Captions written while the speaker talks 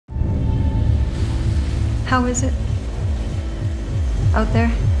How is it out there?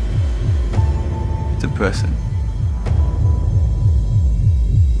 Depressing.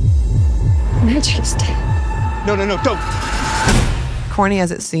 Magic is dead. No, don't. Corny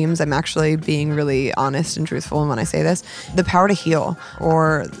as it seems, I'm actually being really honest and truthful when I say this. The power to heal,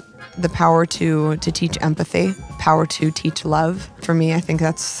 or the power to teach empathy, power to teach love. For me, I think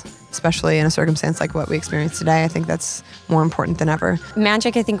that's, especially in a circumstance like what we experienced today, I think that's more important than ever.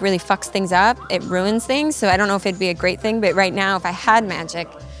 Magic, I think, really fucks things up. It ruins things, so I don't know if it'd be a great thing, but right now, if I had magic,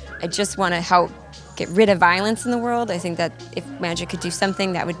 I just want to help get rid of violence in the world. I think that if magic could do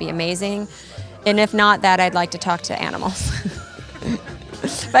something, that would be amazing. And if not that, I'd like to talk to animals.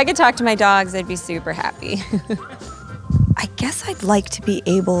 If I could talk to my dogs, I'd be super happy. I guess I'd like to be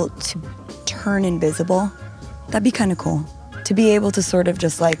able to turn invisible. That'd be kind of cool. To be able to sort of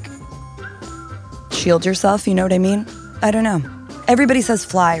just like shield yourself, you know what I mean? I don't know. Everybody says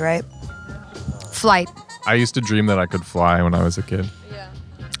fly, right? Flight. I used to dream that I could fly when I was a kid. Yeah.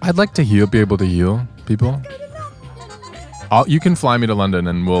 I'd like to be able to heal people. You can fly me to London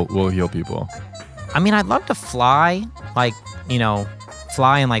and we'll heal people. I mean, I'd love to fly, like,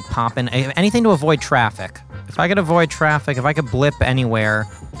 fly and like pop in, anything to avoid traffic. If I could avoid traffic, if I could blip anywhere,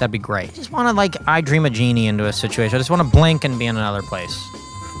 that'd be great. I just want to like, I dream a genie into a situation. I just want to blink and be in another place.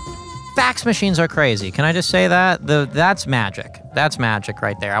 Fax machines are crazy. Can I just say that? That's magic. That's magic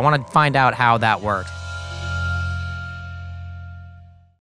right there. I want to find out how that works.